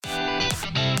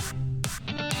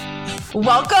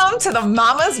Welcome to the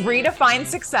Mamas Redefine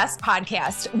Success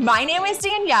podcast. My name is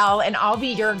Danielle, and I'll be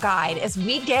your guide as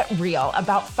we get real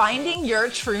about finding your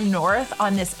true north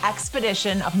on this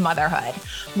expedition of motherhood.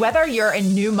 Whether you're a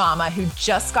new mama who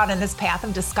just got in this path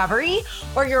of discovery,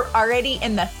 or you're already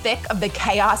in the thick of the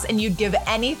chaos and you'd give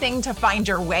anything to find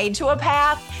your way to a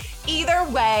path, either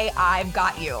way, I've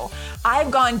got you. I've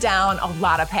gone down a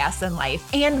lot of paths in life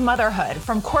and motherhood,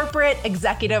 from corporate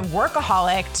executive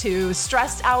workaholic to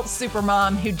stressed out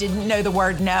supermom who didn't know the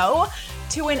word no,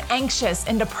 to an anxious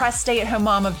and depressed stay-at-home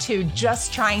mom of two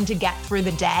just trying to get through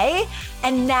the day.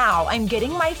 And now I'm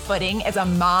getting my footing as a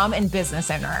mom and business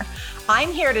owner.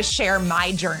 I'm here to share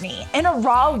my journey in a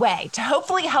raw way to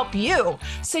hopefully help you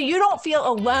so you don't feel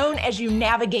alone as you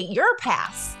navigate your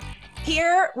paths.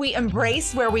 Here, we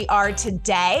embrace where we are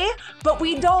today, but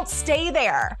we don't stay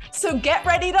there. So get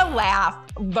ready to laugh,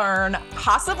 learn,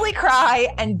 possibly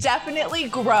cry, and definitely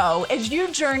grow as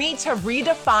you journey to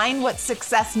redefine what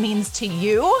success means to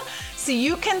you so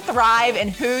you can thrive in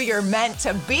who you're meant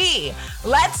to be.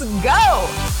 Let's go.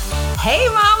 Hey,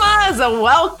 mamas,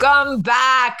 welcome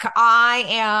back. I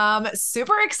am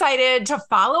super excited to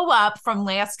follow up from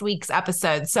last week's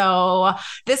episode. So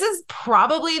this is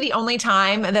probably the only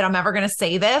time that I'm ever going to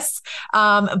say this.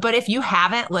 But if you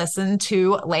haven't listened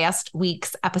to last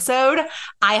week's episode,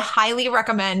 I highly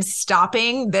recommend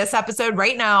stopping this episode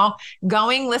right now,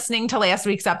 listening to last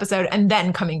week's episode, and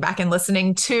then coming back and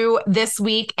listening to this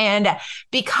week. And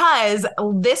because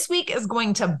this week is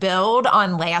going to build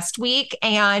on last week,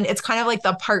 and it's kind of like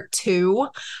the part two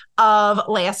of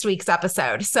last week's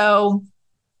episode. So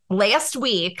last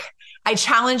week, I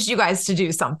challenged you guys to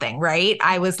do something, right?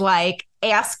 I was like,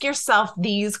 ask yourself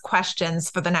these questions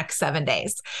for the next 7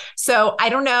 days. So I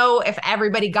don't know if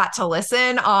everybody got to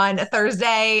listen on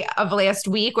Thursday of last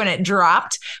week when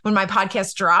my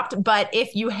podcast dropped, but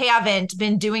if you haven't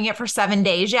been doing it for 7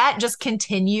 days yet, just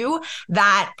continue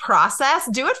that process.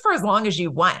 Do it for as long as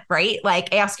you want, right?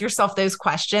 Like ask yourself those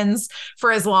questions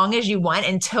for as long as you want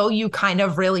until you kind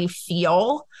of really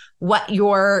feel what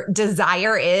your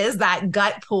desire is, that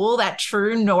gut pull, that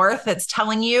true north that's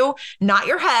telling you, not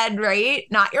your head, right?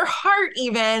 Not your heart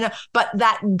even, but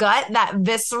that gut, that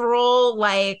visceral,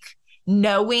 like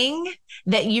knowing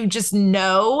that you just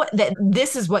know that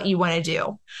this is what you want to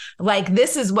do. Like,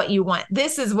 this is what you want.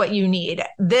 This is what you need.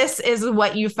 This is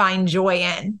what you find joy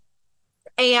in.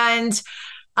 And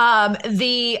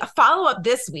the follow-up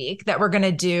this week that we're going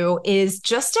to do is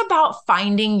just about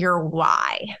finding your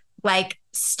why. Like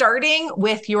starting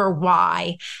with your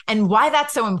why and why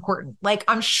that's so important. Like,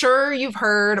 I'm sure you've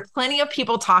heard plenty of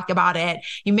people talk about it.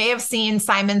 You may have seen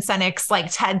Simon Sinek's like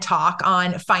TED Talk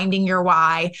on finding your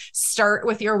why. Start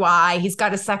with your why. He's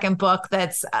got a second book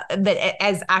that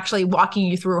is actually walking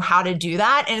you through how to do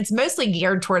that. And it's mostly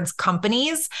geared towards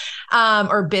companies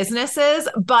or businesses,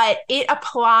 but it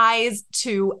applies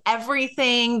to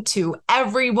everything, to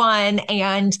everyone.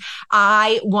 And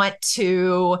I want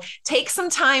to take some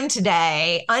time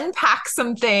today, unpack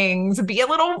some things, be a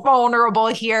little vulnerable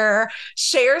here,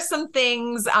 share some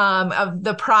things of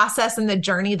the process and the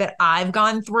journey that I've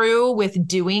gone through with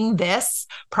doing this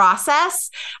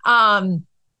process. And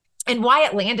why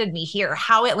it landed me here,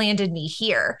 how it landed me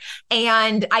here.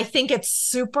 And I think it's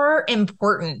super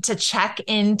important to check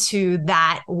into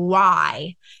that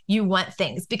why you want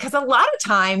things, because a lot of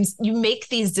times you make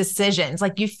these decisions,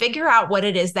 like you figure out what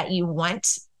it is that you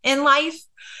want in life.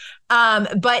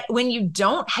 But when you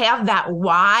don't have that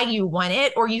why you want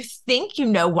it, or you think you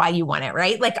know why you want it,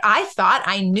 right? Like I thought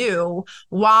I knew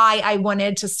why I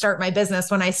wanted to start my business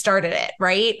when I started it,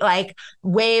 right? Like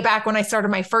way back when I started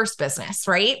my first business,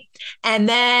 right? And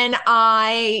then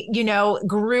I,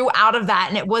 grew out of that,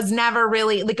 and it was never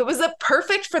really like, it was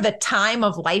perfect for the time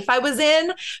of life I was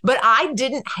in, but I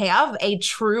didn't have a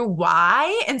true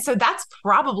why. And so that's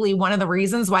probably one of the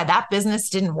reasons why that business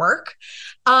didn't work.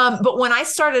 But when I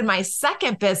started my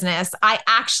second business,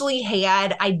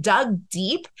 I dug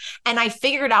deep and I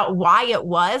figured out why it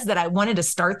was that I wanted to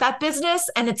start that business,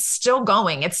 and it's still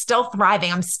going. It's still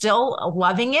thriving. I'm still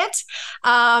loving it.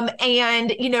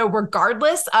 And,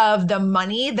 regardless of the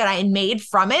money that I made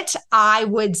from it, I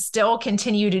would still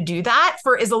continue to do that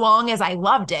for as long as I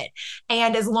loved it.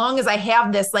 And as long as I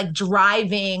have this like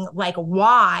driving, like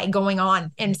why going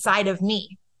on inside of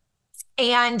me.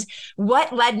 And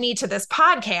what led me to this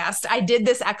podcast, I did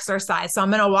this exercise. So I'm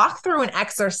going to walk through an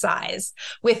exercise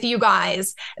with you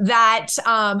guys that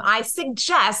I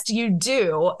suggest you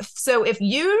do. So if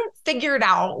you figured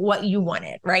out what you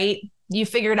wanted, right? You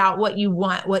figured out what you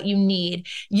want, what you need.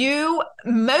 You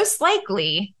most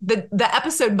likely, the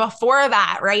episode before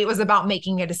that, right, was about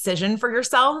making a decision for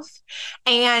yourself.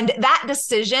 And that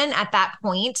decision at that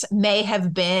point may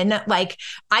have been like,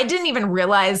 I didn't even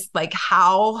realize like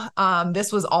how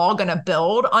this was all going to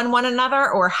build on one another,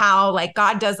 or how like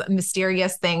God does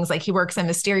mysterious things. Like he works in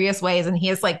mysterious ways, and he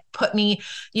has like put me,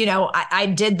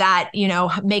 I did that,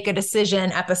 make a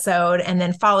decision episode and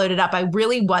then followed it up. I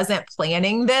really wasn't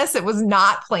planning this. It was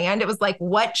not planned. It was like,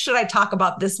 what should I talk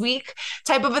about this week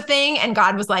type of a thing. And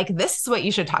God was like, this is what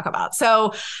you should talk about.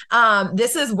 So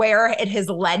this is where it has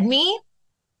led me.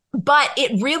 But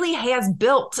it really has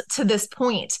built to this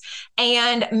point,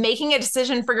 and making a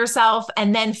decision for yourself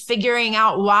and then figuring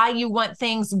out why you want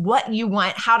things, what you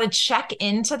want, how to check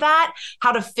into that,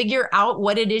 how to figure out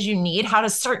what it is you need, how to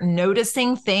start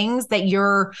noticing things that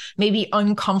you're maybe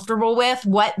uncomfortable with,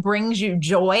 what brings you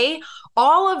joy.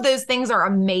 All of those things are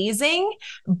amazing.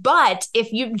 But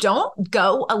if you don't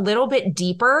go a little bit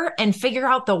deeper and figure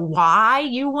out the why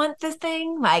you want this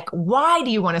thing, like why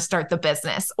do you want to start the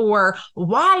business, or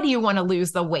why do you want to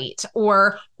lose the weight,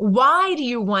 or why do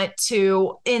you want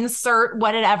to insert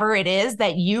whatever it is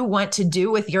that you want to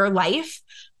do with your life,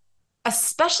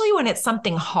 especially when it's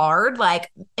something hard,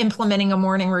 like implementing a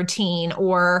morning routine,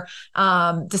 or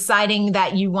deciding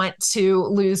that you want to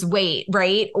lose weight,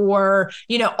 right? Or,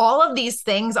 all of these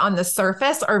things on the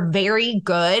surface are very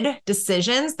good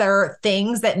decisions. They're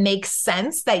things that make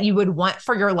sense that you would want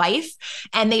for your life,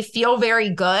 and they feel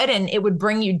very good, and it would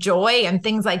bring you joy and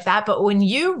things like that. But when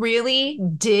you really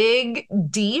dig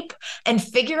deep and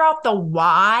figure out the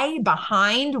why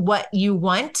behind what you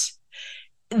want,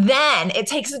 then it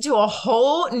takes it to a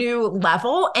whole new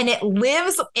level, and it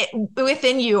lives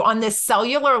within you on this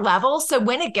cellular level. So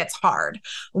when it gets hard,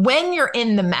 when you're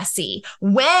in the messy,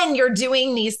 when you're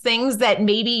doing these things that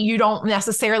maybe you don't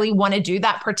necessarily want to do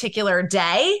that particular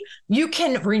day, you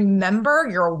can remember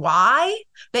your why,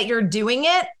 that you're doing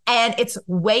it. And it's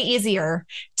way easier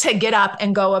to get up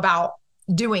and go about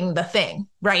doing the thing,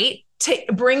 right? To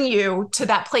bring you to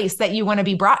that place that you want to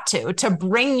be brought to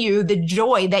bring you the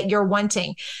joy that you're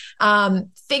wanting.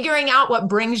 Figuring out what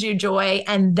brings you joy,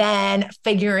 and then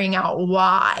figuring out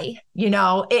why.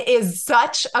 It is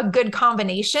such a good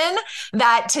combination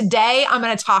that today I'm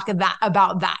going to talk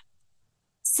about that.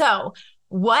 So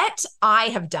what I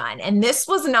have done, and this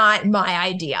was not my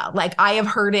idea, like I have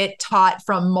heard it taught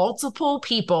from multiple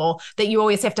people that you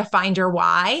always have to find your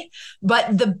why,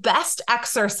 but the best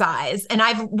exercise, and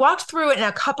I've walked through it in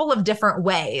a couple of different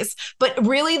ways, but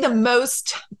really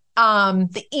the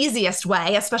easiest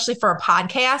way, especially for a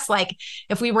podcast, like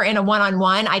if we were in a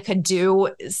one-on-one, I could do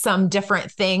some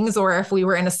different things, or if we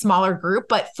were in a smaller group,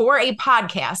 but for a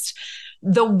podcast,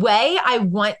 the way I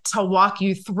want to walk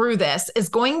you through this is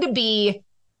going to be,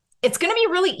 it's going to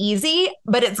be really easy,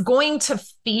 but it's going to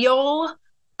feel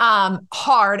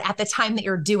hard at the time that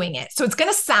you're doing it. So it's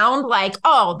going to sound like,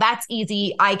 oh, that's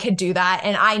easy. I could do that.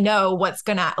 And I know what's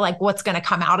going to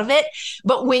come out of it.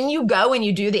 But when you go and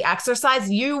you do the exercise,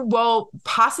 you will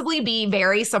possibly be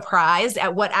very surprised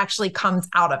at what actually comes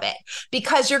out of it,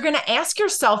 because you're going to ask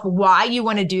yourself why you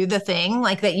want to do the thing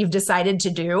like that you've decided to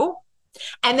do.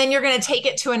 And then you're going to take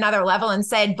it to another level and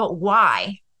say, but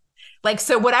why? Like,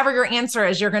 so whatever your answer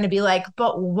is, you're going to be like,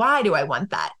 but why do I want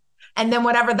that? And then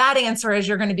whatever that answer is,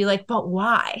 you're going to be like, but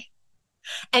why?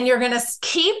 And you're going to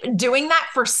keep doing that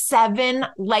for 7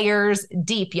 layers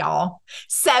deep, y'all.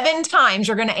 7 times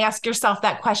you're going to ask yourself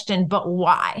that question, but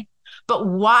why? But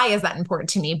why is that important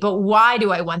to me? But why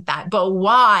do I want that? But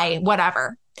why?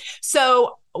 Whatever.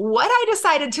 So what I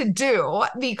decided to do,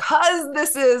 because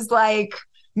this is like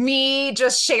me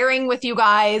just sharing with you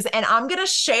guys, and I'm going to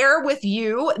share with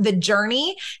you the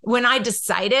journey when I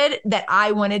decided that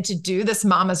I wanted to do this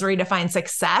Mama's Redefined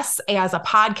Success as a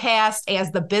podcast,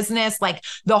 as the business, like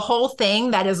the whole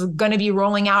thing that is going to be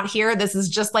rolling out here. This is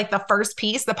just like the first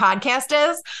piece, the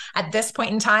podcast is. At this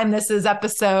point in time, this is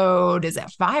episode, is it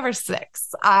 5 or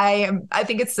 6? I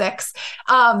think it's 6.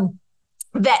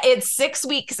 That it's 6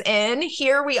 weeks in,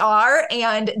 here we are.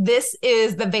 And this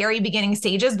is the very beginning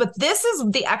stages, but this is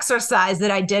the exercise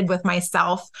that I did with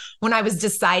myself when I was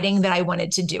deciding that I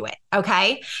wanted to do it.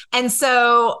 Okay. And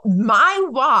so my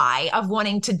why of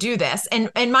wanting to do this,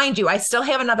 and mind you, I still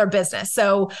have another business.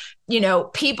 So,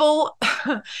 people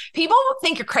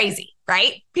think you're crazy,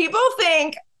 right? People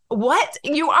think, what?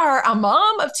 You are a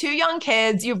mom of 2 young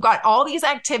kids. You've got all these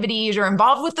activities. You're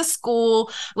involved with the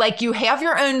school. Like, you have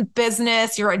your own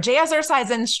business. You're a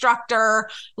jazzercise instructor.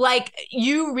 Like,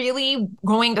 you really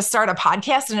going to start a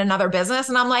podcast in another business?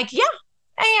 And I'm like, yeah,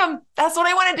 I am. That's what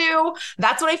I want to do.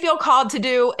 That's what I feel called to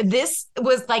do. This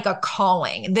was like a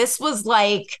calling. This was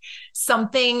like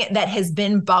something that has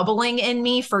been bubbling in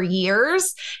me for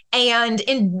years. And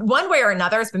in one way or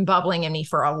another, it's been bubbling in me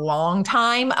for a long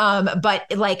time. But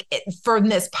like from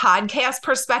this podcast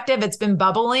perspective, it's been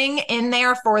bubbling in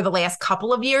there for the last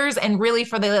couple of years. And really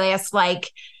for the last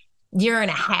like year and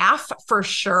a half for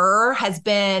sure has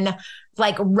been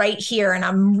like right here, and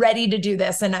I'm ready to do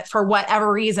this. And for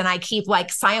whatever reason, I keep like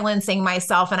silencing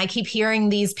myself, and I keep hearing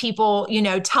these people,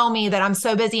 tell me that I'm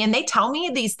so busy, and they tell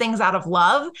me these things out of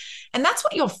love. And that's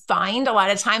what you'll find a lot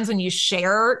of times when you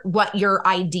share what your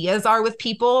ideas are with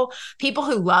people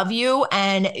who love you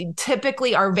and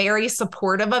typically are very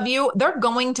supportive of you. They're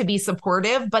going to be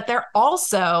supportive, but they're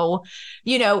also,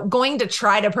 going to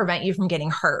try to prevent you from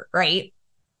getting hurt, right?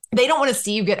 They don't want to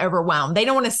see you get overwhelmed. They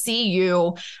don't want to see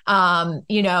you,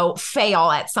 fail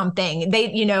at something. They,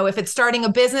 if it's starting a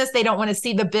business, they don't want to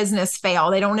see the business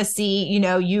fail. They don't want to see,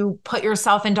 you put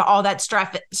yourself into all that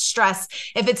stress.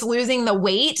 If it's losing the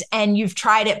weight and you've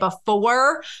tried it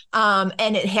before,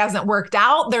 and it hasn't worked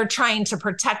out, they're trying to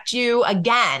protect you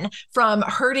again from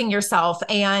hurting yourself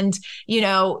and,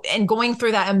 and going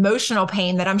through that emotional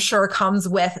pain that I'm sure comes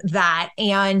with that.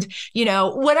 And,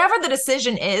 whatever the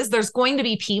decision is, there's going to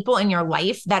be people in your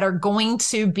life that are going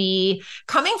to be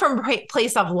coming from a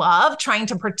place of love, trying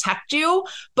to protect you.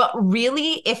 But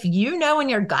really, if you know in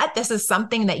your gut, this is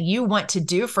something that you want to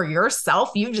do for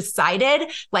yourself, you've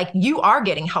decided like you are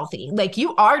getting healthy, like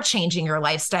you are changing your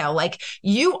lifestyle, like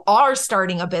you are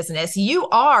starting a business, you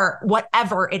are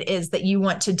whatever it is that you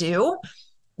want to do,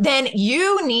 then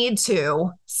you need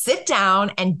to sit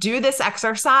down and do this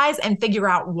exercise and figure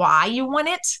out why you want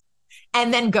it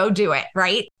and then go do it,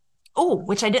 right? Oh,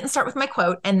 which I didn't start with my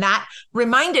quote. And that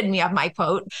reminded me of my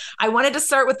quote. I wanted to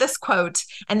start with this quote.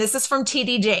 And this is from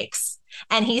T.D. Jakes.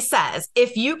 And he says,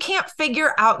 if you can't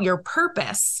figure out your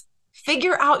purpose,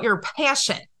 figure out your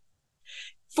passion.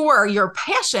 For your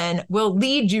passion will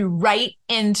lead you right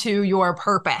into your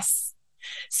purpose.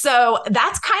 So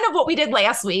that's kind of what we did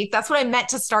last week. That's what I meant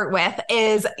to start with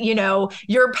is,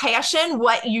 your passion,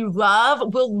 what you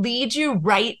love will lead you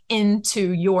right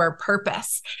into your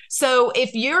purpose. So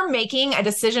if you're making a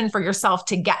decision for yourself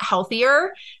to get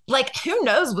healthier, like who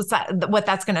knows what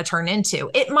that's going to turn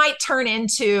into? It might turn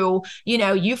into,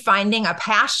 you finding a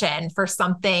passion for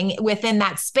something within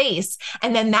that space.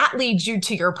 And then that leads you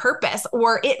to your purpose,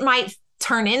 or it might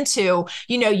turn into,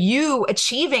 you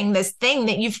achieving this thing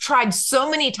that you've tried so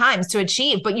many times to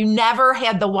achieve, but you never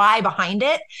had the why behind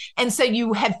it. And so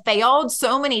you have failed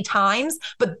so many times,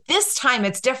 but this time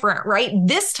it's different, right?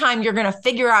 This time you're going to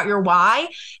figure out your why,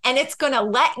 and it's going to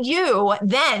let you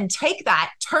then take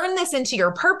that, turn this into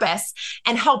your purpose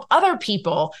and help other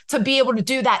people to be able to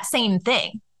do that same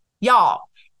thing. Y'all,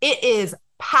 it is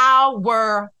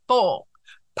powerful.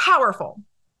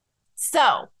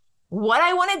 So what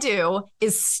I want to do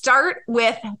is start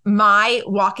with my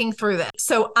walking through this.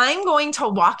 So I'm going to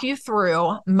walk you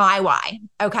through my why.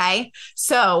 Okay.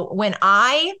 So when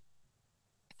I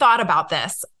thought about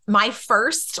this, my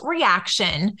first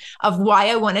reaction of why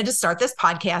I wanted to start this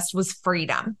podcast was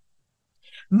freedom.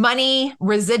 Money,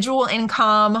 residual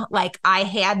income, like I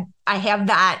have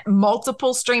that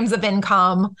multiple streams of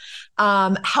income,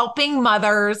 helping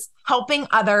mothers, helping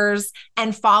others,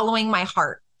 and following my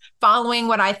heart. Following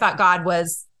what I thought God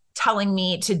was telling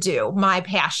me to do, my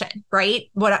passion, right?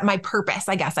 What my purpose,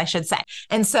 I guess I should say.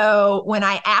 And so when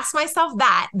I ask myself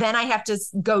that, then I have to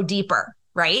go deeper,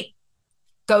 right?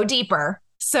 Go deeper.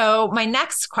 So my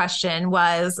next question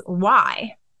was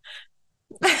why?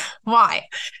 Why?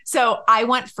 So I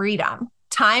want freedom,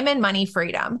 time and money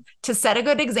freedom, to set a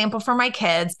good example for my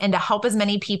kids and to help as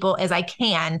many people as I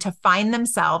can to find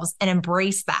themselves and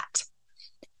embrace that.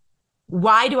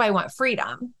 Why do I want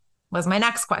freedom? Was my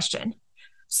next question.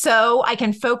 So I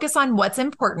can focus on what's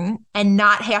important and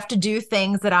not have to do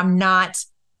things that I'm not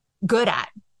good at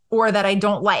or that I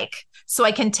don't like. So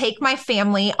I can take my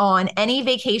family on any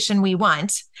vacation we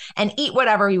want and eat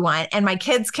whatever we want. And my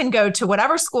kids can go to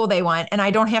whatever school they want and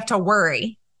I don't have to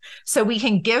worry. So we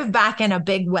can give back in a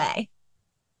big way.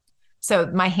 So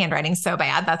my handwriting's so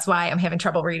bad. That's why I'm having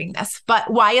trouble reading this.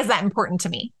 But why is that important to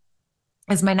me?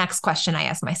 Is my next question I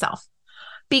ask myself.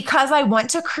 Because I want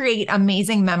to create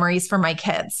amazing memories for my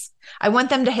kids. I want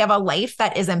them to have a life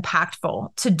that is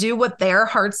impactful, to do what their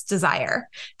hearts desire,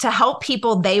 to help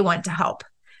people they want to help,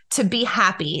 to be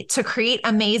happy, to create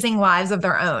amazing lives of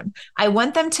their own. I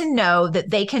want them to know that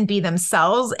they can be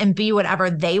themselves and be whatever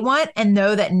they want and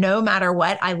know that no matter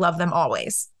what, I love them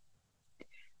always.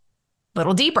 A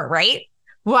little deeper, right?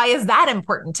 Why is that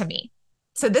important to me?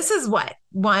 So this is what?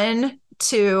 1,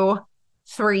 2,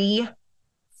 3,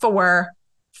 4,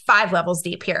 5 levels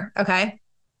deep here. Okay.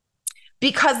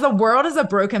 Because the world is a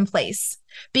broken place,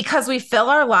 because we fill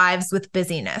our lives with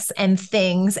busyness and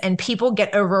things, and people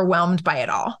get overwhelmed by it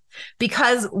all,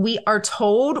 because we are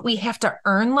told we have to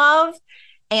earn love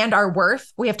and our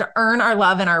worth. We have to earn our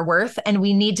love and our worth, and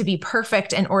we need to be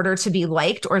perfect in order to be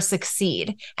liked or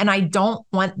succeed. And I don't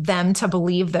want them to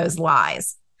believe those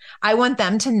lies. I want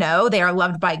them to know they are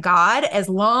loved by God as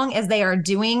long as they are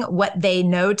doing what they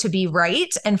know to be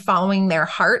right and following their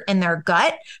heart and their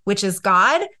gut, which is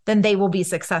God, then they will be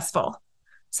successful.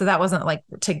 So that wasn't like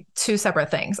two separate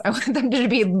things. I want them to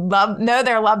be loved, know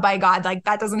they're loved by God. Like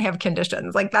that doesn't have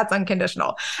conditions, like that's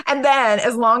unconditional. And then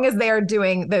as long as they are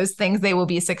doing those things, they will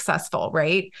be successful,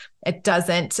 right? It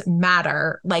doesn't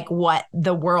matter like what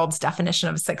the world's definition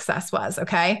of success was,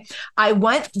 okay? I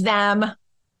want them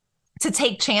to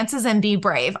take chances and be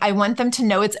brave. I want them to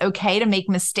know it's okay to make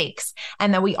mistakes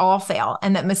and that we all fail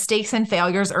and that mistakes and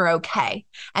failures are okay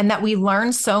and that we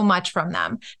learn so much from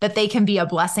them that they can be a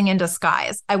blessing in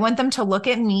disguise. I want them to look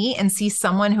at me and see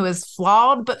someone who is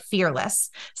flawed but fearless,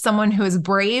 someone who is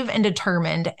brave and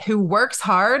determined, who works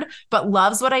hard but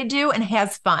loves what I do and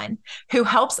has fun, who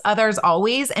helps others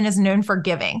always and is known for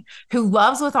giving, who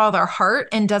loves with all their heart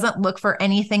and doesn't look for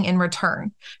anything in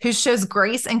return, who shows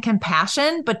grace and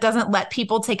compassion but doesn't let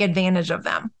people take advantage of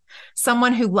them.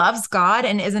 Someone who loves God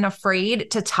and isn't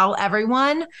afraid to tell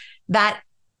everyone that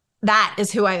that is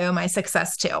who I owe my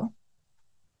success to.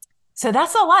 So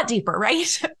that's a lot deeper, right?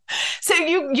 So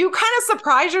you kind of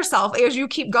surprise yourself as you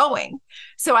keep going.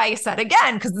 So I said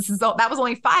again, because that was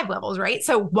only 5 levels, right?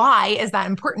 So why is that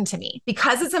important to me?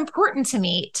 Because it's important to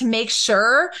me to make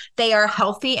sure they are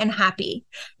healthy and happy,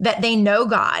 that they know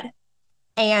God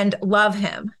and love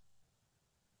him,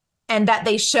 and that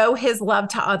they show his love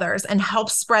to others and help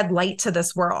spread light to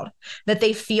this world, that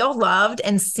they feel loved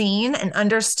and seen and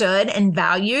understood and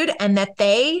valued, and that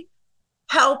they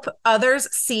help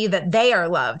others see that they are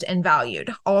loved and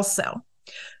valued also.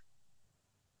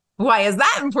 Why is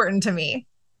that important to me?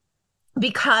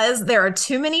 Because there are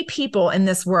too many people in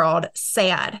this world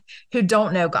sad who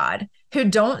don't know God, who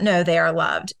don't know they are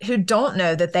loved, who don't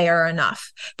know that they are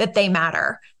enough, that they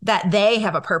matter, that they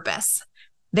have a purpose.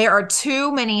 There are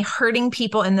too many hurting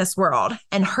people in this world,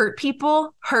 and hurt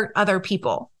people hurt other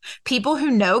people. People who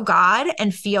know God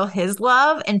and feel his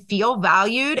love and feel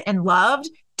valued and loved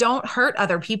don't hurt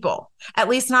other people, at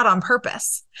least not on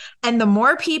purpose. And the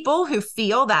more people who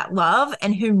feel that love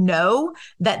and who know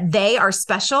that they are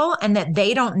special and that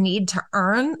they don't need to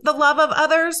earn the love of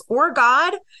others or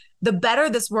God, the better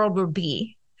this world will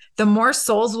be. The more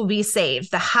souls will be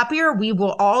saved, the happier we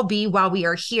will all be while we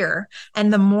are here,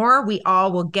 and the more we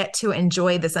all will get to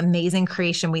enjoy this amazing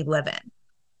creation we live in.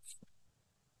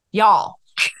 Y'all.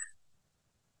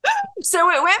 So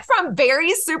it went from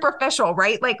very superficial,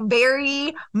 right? Like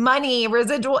very money,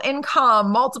 residual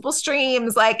income, multiple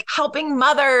streams, like helping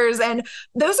mothers. And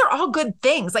those are all good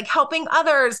things, like helping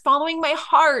others, following my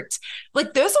heart.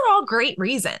 Like those are all great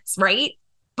reasons, right?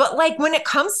 But like when it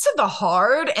comes to the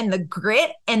hard and the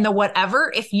grit and the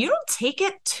whatever, if you don't take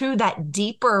it to that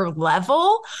deeper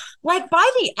level, like by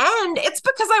the end, it's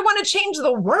because I want to change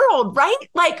the world, right?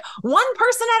 Like one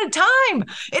person at a time.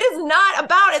 It is not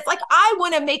about, it's like, I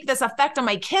want to make this effect on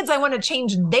my kids. I want to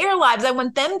change their lives. I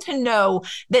want them to know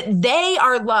that they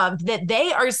are loved, that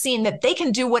they are seen, that they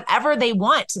can do whatever they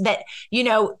want, that, you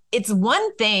know, it's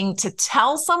one thing to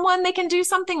tell someone they can do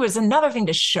something, but it's another thing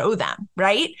to show them,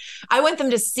 right? I want them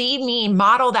to see me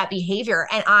model that behavior,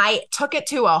 and I took it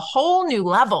to a whole new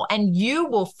level. And you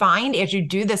will find as you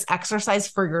do this exercise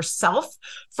for yourself,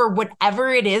 for whatever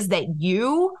it is that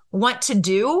you want to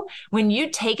do, when you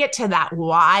take it to that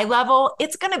why level,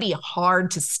 it's going to be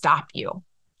hard to stop you.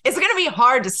 It's going to be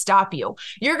hard to stop you.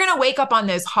 You're going to wake up on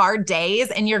those hard days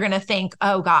and you're going to think,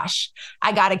 oh gosh,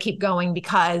 I got to keep going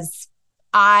because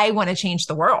I want to change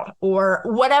the world, or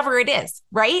whatever it is,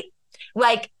 right?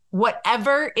 Like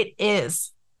whatever it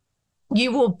is,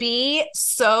 you will be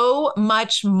so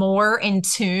much more in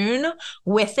tune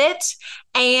with it.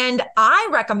 And I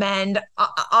recommend,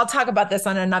 I'll talk about this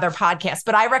on another podcast,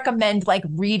 but I recommend like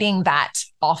reading that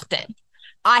often.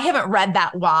 I haven't read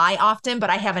that why often,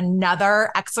 but I have another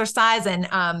exercise and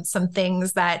some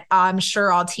things that I'm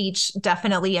sure I'll teach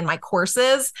definitely in my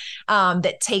courses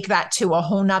that take that to a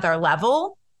whole nother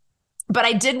level. But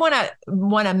I did want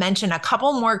to mention a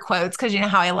couple more quotes, because you know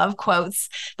how I love quotes,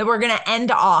 that we're going to end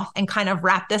off and kind of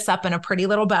wrap this up in a pretty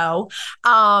little bow.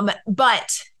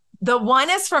 But the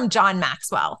one is from John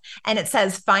Maxwell, and it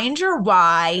says, "Find your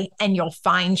why and you'll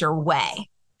find your way."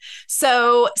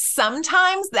 So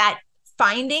sometimes that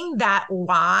finding that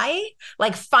why,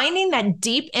 like finding that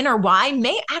deep inner why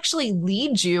may actually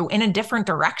lead you in a different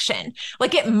direction.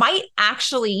 Like it might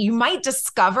actually, you might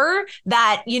discover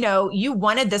that, you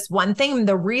wanted this one thing,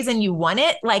 the reason you want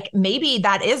it, like maybe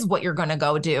that is what you're going to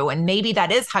go do. And maybe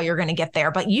that is how you're going to get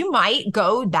there, but you might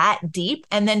go that deep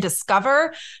and then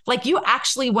discover like you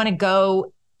actually want to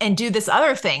go and do this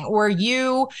other thing, or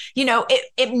you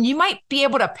might be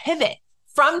able to pivot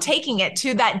from taking it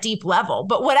to that deep level.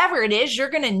 But whatever it is, you're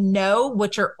going to know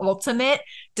what your ultimate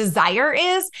desire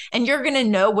is, and you're going to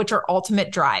know what your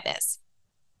ultimate drive is.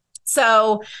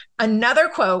 So another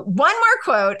quote, one more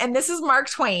quote, and this is Mark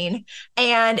Twain,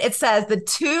 and it says, the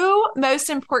two most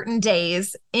important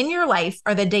days in your life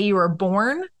are the day you were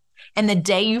born and the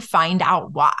day you find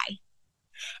out why.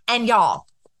 And y'all,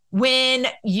 when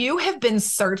you have been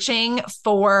searching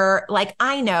for, like,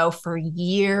 I know for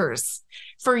years,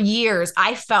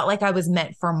 I felt like I was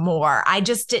meant for more. I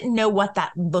just didn't know what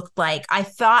that looked like. I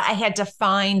thought I had to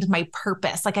find my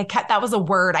purpose. Like that was a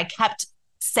word I kept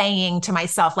saying to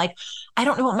myself, like, I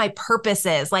don't know what my purpose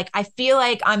is. Like, I feel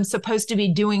like I'm supposed to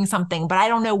be doing something, but I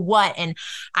don't know what. And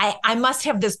I must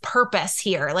have this purpose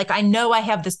here. Like, I know I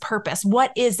have this purpose.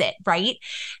 What is it? Right.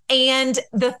 And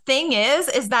the thing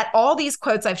is that all these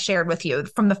quotes I've shared with you,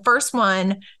 from the first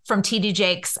one from TD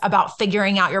Jakes about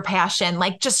figuring out your passion,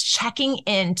 like just checking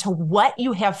into what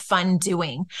you have fun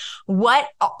doing, what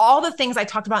all the things I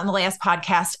talked about in the last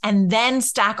podcast, and then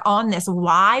stack on this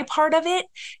why part of it,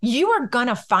 you are going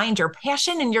to find your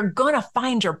passion and you're going to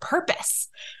find your purpose.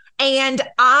 And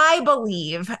I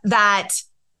believe that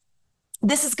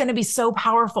this is going to be so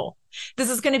powerful. This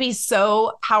is going to be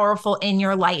so powerful in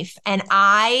your life. And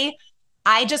I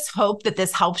just hope that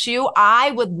this helps you. I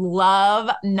would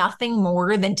love nothing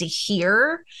more than to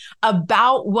hear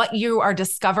about what you are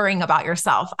discovering about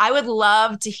yourself. I would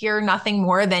love to hear nothing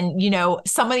more than,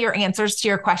 some of your answers to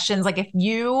your questions. Like if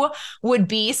you would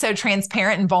be so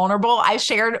transparent and vulnerable, I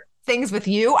shared things with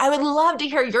you, I would love to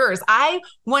hear yours. I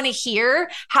want to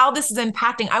hear how this is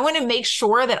impacting. I want to make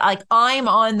sure that like I'm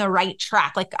on the right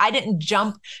track. Like I didn't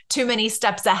jump too many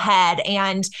steps ahead.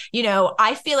 And,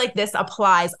 I feel like this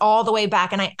applies all the way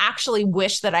back. And I actually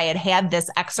wish that I had had this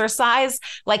exercise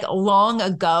like long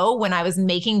ago when I was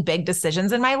making big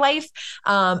decisions in my life.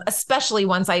 Especially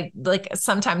once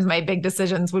sometimes my big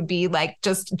decisions would be like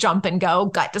just jump and go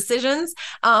gut decisions.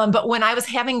 But when I was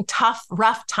having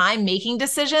rough time making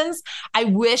decisions, I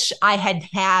wish I had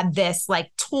had this like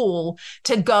tool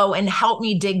to go and help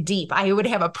me dig deep. I would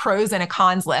have a pros and a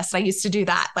cons list. I used to do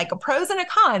that, like a pros and a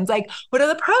cons, like what are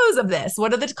the pros of this?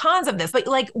 What are the cons of this? But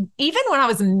like, even when I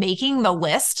was making the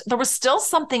list, there was still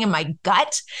something in my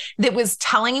gut that was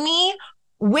telling me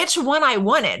which one I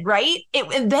wanted, right?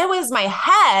 That was my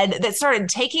head that started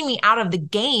taking me out of the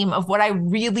game of what I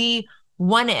really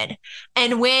wanted.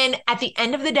 And when at the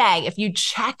end of the day, if you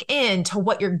check into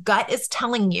what your gut is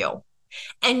telling you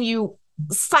and you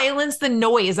silence the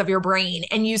noise of your brain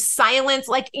and you silence,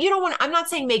 like, I'm not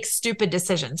saying make stupid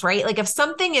decisions, right? Like if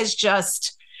something is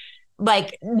just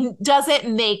like,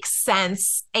 doesn't make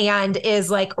sense and is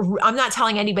like, I'm not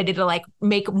telling anybody to like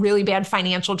make really bad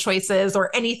financial choices or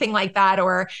anything like that,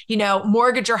 or,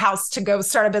 mortgage your house to go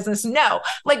start a business. No,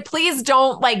 like, please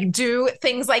don't like do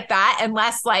things like that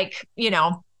unless like,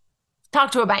 talk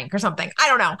to a bank or something. I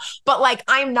don't know. But like,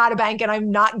 I'm not a bank and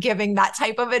I'm not giving that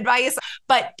type of advice,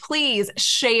 but please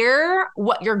share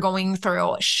what you're going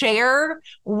through. Share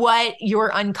what you're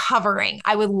uncovering.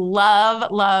 I would love,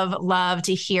 love, love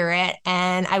to hear it.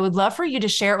 And I would love for you to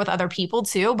share it with other people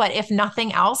too. But if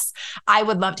nothing else, I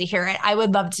would love to hear it. I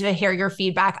would love to hear your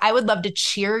feedback. I would love to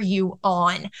cheer you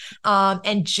on,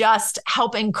 and just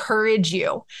help encourage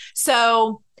you.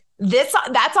 So that's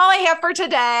all I have for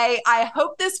today. I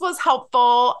hope this was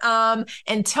helpful.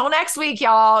 Until next week,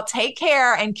 y'all, take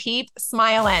care and keep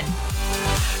smiling.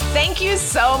 Thank you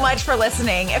so much for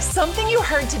listening. If something you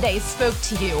heard today spoke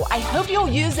to you, I hope you'll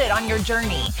use it on your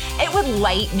journey. It would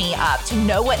light me up to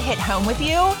know what hit home with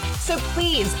you. So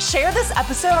please share this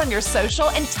episode on your social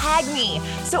and tag me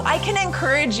so I can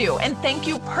encourage you and thank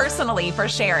you personally for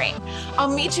sharing. I'll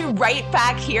meet you right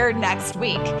back here next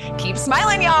week. Keep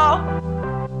smiling, y'all.